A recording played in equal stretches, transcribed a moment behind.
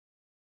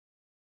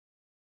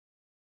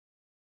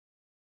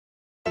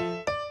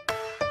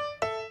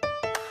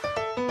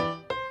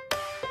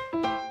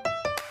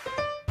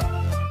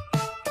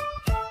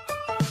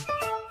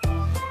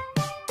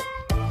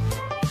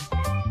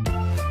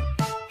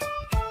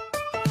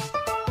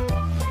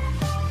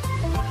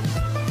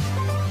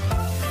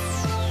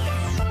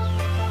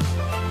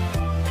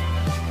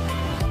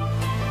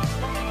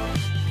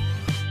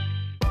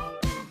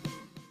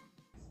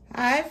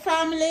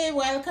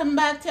welcome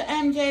back to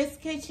MJ's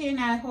Kitchen.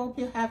 I hope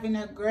you're having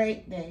a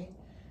great day.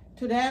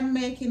 Today I'm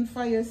making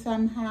for you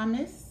some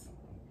hummus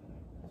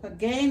for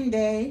game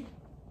day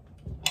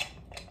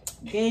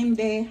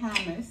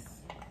hummus.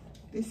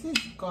 This is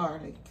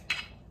garlic.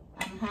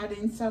 I'm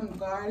adding some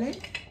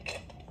garlic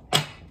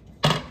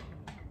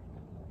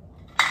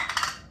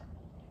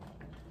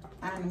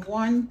and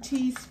 1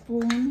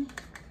 teaspoon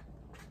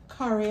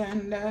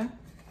coriander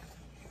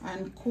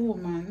and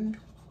cumin.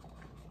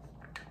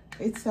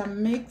 It's a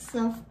mix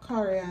of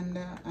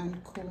coriander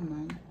and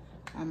cumin.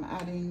 I'm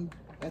adding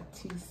a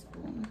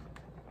teaspoon.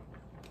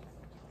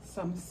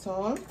 Some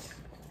salt.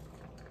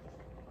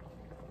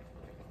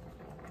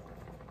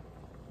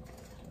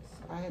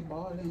 Just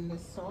eyeballing the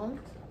salt.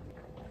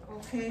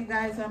 Okay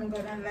guys, I'm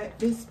gonna let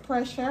this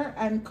pressure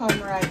and come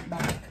right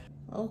back.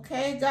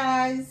 Okay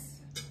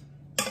guys,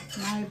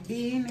 my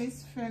bean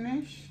is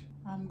finished.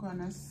 I'm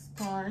gonna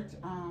start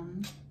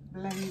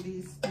blend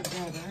these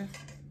together.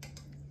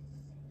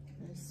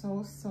 They're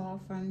so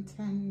soft and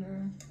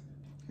tender.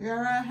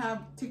 Here I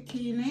have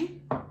tahini,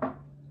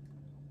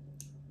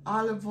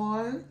 olive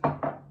oil,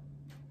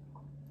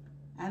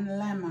 and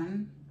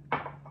lemon.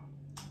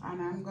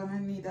 And I'm gonna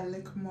need a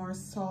little more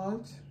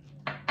salt.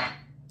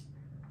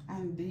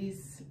 And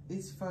this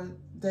is for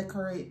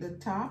decorate the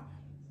top.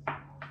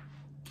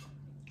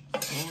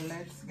 So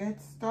let's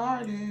get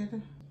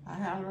started.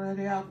 I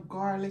already have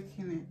garlic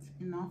in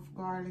it. Enough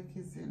garlic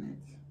is in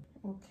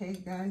it. Okay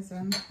guys,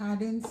 I'm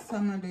adding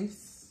some of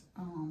this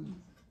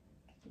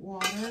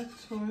water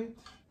to it.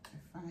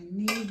 If I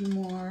need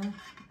more,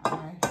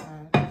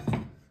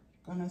 I'm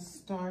gonna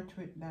start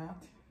with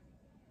that.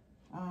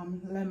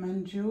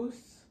 Lemon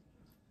juice.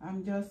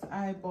 I'm just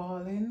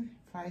eyeballing.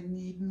 If I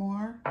need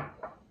more,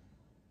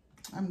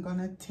 I'm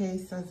gonna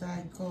taste as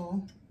I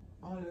go.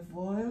 Olive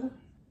oil.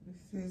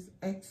 This is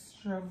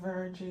extra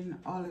virgin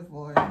olive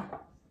oil.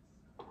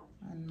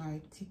 And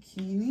my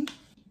tahini.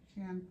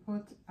 You can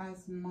put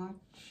as much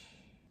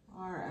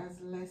or as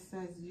less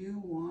as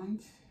you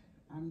want.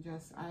 I'm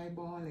just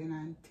eyeballing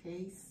and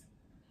taste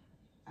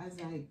as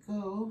I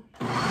go.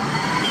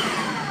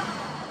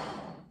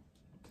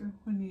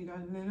 We need a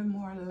little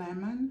more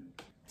lemon,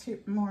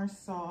 tip more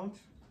salt,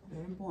 a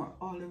little more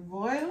olive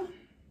oil,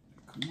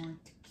 more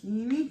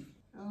tahini.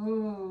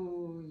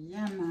 Oh,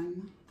 yeah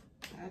man,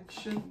 that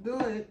should do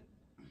it.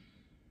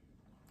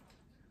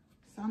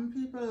 Some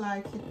people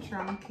like it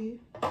chunky,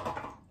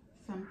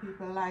 some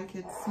people like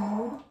it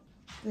smooth.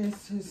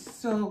 This is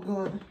so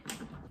good.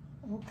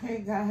 Okay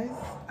guys,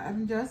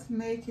 I'm just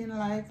making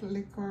like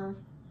liquor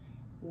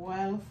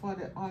well for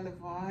the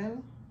olive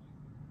oil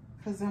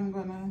because I'm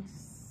gonna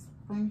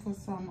sprinkle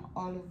some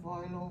olive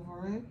oil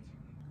over it.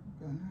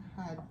 I'm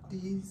gonna add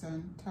these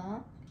on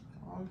top.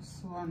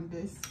 Also on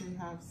this we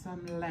have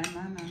some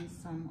lemon and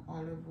some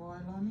olive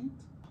oil on it.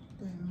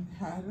 Then we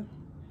had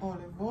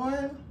olive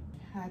oil,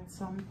 had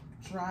some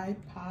dry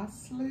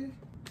parsley.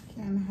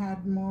 Can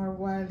add more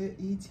while you're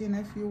eating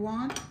if you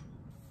want.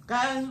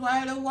 Guys,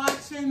 while you're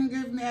watching,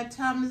 give me a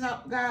thumbs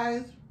up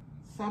guys.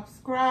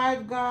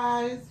 Subscribe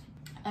guys.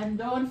 And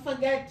don't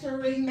forget to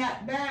ring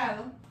that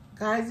bell.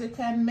 Guys, you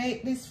can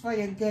make this for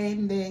your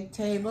game day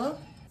table.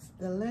 It's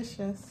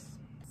delicious.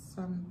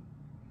 Some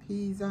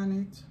peas on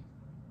it.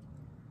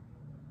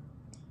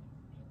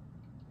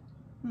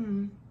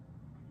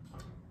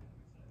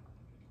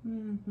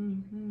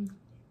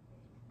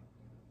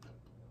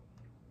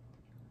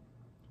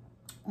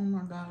 Oh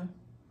my God.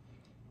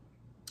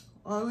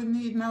 All we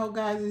need now,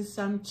 guys, is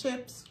some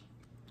chips.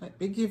 Let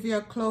me give you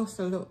a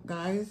closer look,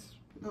 guys.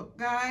 Look,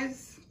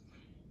 guys.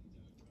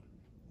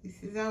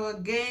 This is our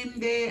game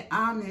day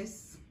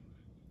hummus.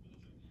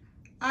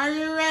 Are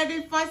you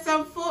ready for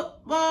some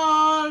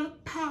football?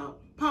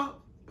 Pop,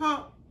 pop,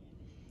 pop.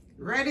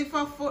 Ready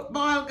for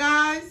football,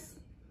 guys?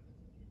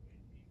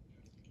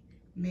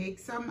 Make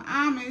some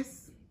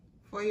hummus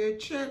for your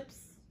chips.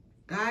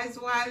 Guys,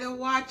 while you're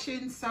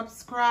watching,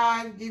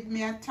 subscribe, give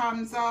me a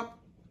thumbs up.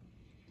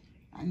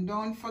 And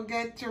don't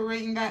forget to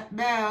ring that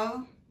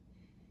bell.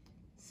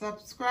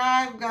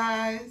 Subscribe,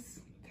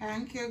 guys.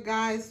 Thank you,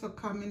 guys, for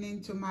coming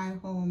into my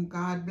home.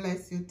 God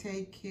bless you.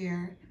 Take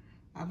care.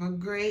 Have a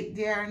great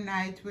day or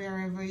night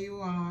wherever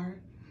you are.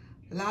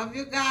 Love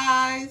you,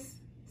 guys.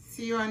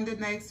 See you on the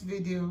next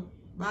video.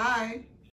 Bye.